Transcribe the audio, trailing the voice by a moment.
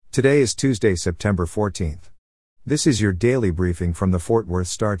Today is Tuesday, September 14th. This is your daily briefing from the Fort Worth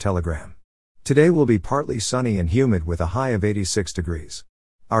Star-Telegram. Today will be partly sunny and humid with a high of 86 degrees.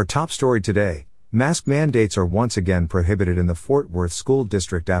 Our top story today: mask mandates are once again prohibited in the Fort Worth School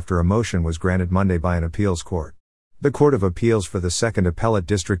District after a motion was granted Monday by an appeals court. The Court of Appeals for the 2nd Appellate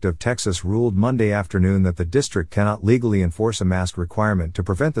District of Texas ruled Monday afternoon that the district cannot legally enforce a mask requirement to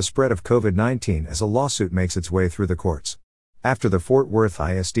prevent the spread of COVID-19 as a lawsuit makes its way through the courts. After the Fort Worth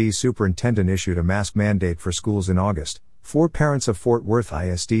ISD superintendent issued a mask mandate for schools in August, 4 parents of Fort Worth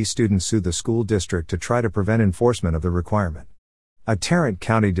ISD students sued the school district to try to prevent enforcement of the requirement. A Tarrant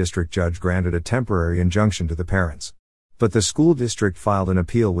County District judge granted a temporary injunction to the parents. But the school district filed an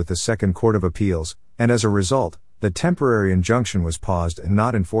appeal with the Second Court of Appeals, and as a result, the temporary injunction was paused and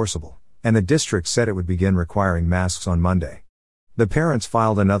not enforceable, and the district said it would begin requiring masks on Monday. The parents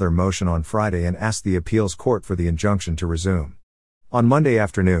filed another motion on Friday and asked the appeals court for the injunction to resume. On Monday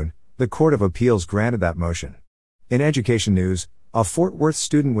afternoon, the Court of Appeals granted that motion. In education news, a Fort Worth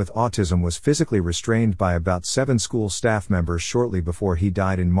student with autism was physically restrained by about 7 school staff members shortly before he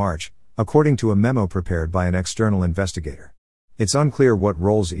died in March, according to a memo prepared by an external investigator. It's unclear what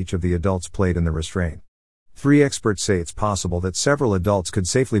roles each of the adults played in the restraint. 3 experts say it's possible that several adults could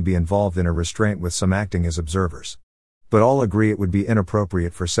safely be involved in a restraint with some acting as observers. But all agree it would be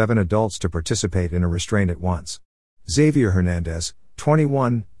inappropriate for 7 adults to participate in a restraint at once. Xavier Hernandez,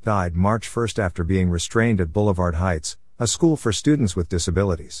 21, died March 1 after being restrained at Boulevard Heights, a school for students with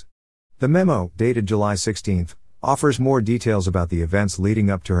disabilities. The memo, dated July 16, offers more details about the events leading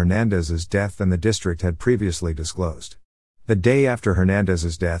up to Hernandez's death than the district had previously disclosed. The day after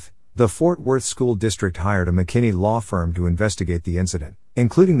Hernandez's death, the Fort Worth School District hired a McKinney law firm to investigate the incident,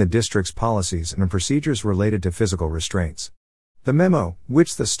 including the district's policies and procedures related to physical restraints. The memo,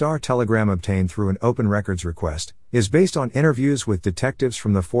 which the Star-Telegram obtained through an open records request, is based on interviews with detectives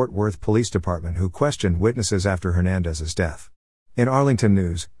from the Fort Worth Police Department who questioned witnesses after Hernandez's death. In Arlington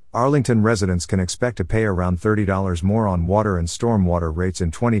news, Arlington residents can expect to pay around $30 more on water and stormwater rates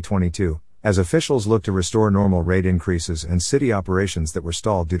in 2022, as officials look to restore normal rate increases and city operations that were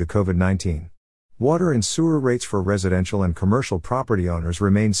stalled due to COVID-19. Water and sewer rates for residential and commercial property owners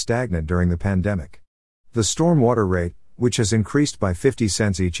remained stagnant during the pandemic. The stormwater rate, which has increased by 50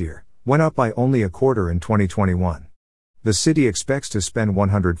 cents each year, went up by only a quarter in 2021. The city expects to spend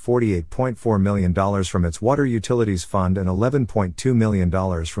 $148.4 million from its Water Utilities Fund and $11.2 million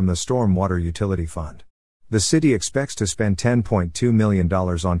from the Stormwater Utility Fund. The city expects to spend $10.2 million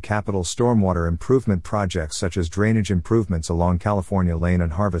on capital stormwater improvement projects such as drainage improvements along California Lane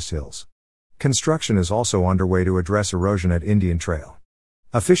and Harvest Hills. Construction is also underway to address erosion at Indian Trail.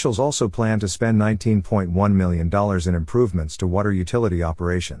 Officials also plan to spend $19.1 million in improvements to water utility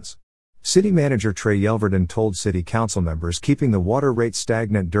operations. City Manager Trey Yelverton told City Council members keeping the water rate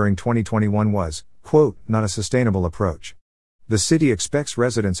stagnant during 2021 was, quote, not a sustainable approach. The city expects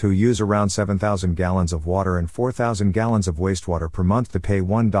residents who use around 7,000 gallons of water and 4,000 gallons of wastewater per month to pay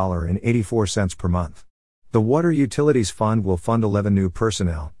 $1.84 per month. The Water Utilities Fund will fund 11 new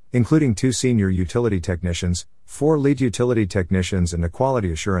personnel, including 2 senior utility technicians, 4 lead utility technicians and a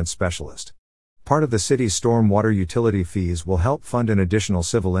quality assurance specialist. Part of the city's stormwater utility fees will help fund an additional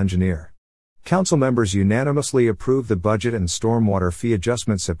civil engineer. Council members unanimously approved the budget and stormwater fee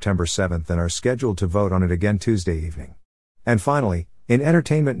adjustment September 7 and are scheduled to vote on it again Tuesday evening. And finally, in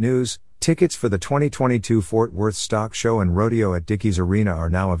entertainment news, tickets for the 2022 Fort Worth Stock Show and Rodeo at Dickies Arena are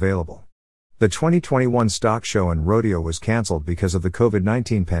now available. The 2021 Stock Show and Rodeo was canceled because of the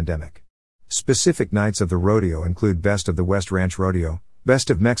COVID-19 pandemic. Specific nights of the rodeo include Best of the West Ranch Rodeo,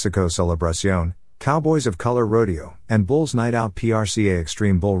 Best of Mexico Celebración, Cowboys of Color Rodeo, and Bulls Night Out PRCA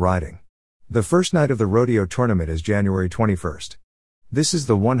Extreme Bull Riding. The first night of the rodeo tournament is January 21st. This is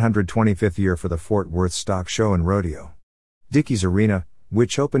the 125th year for the Fort Worth Stock Show and Rodeo. Dickies Arena,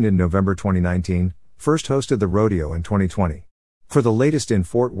 which opened in November 2019, first hosted the rodeo in 2020. For the latest in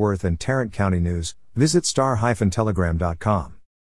Fort Worth and Tarrant County news, visit star-telegram.com.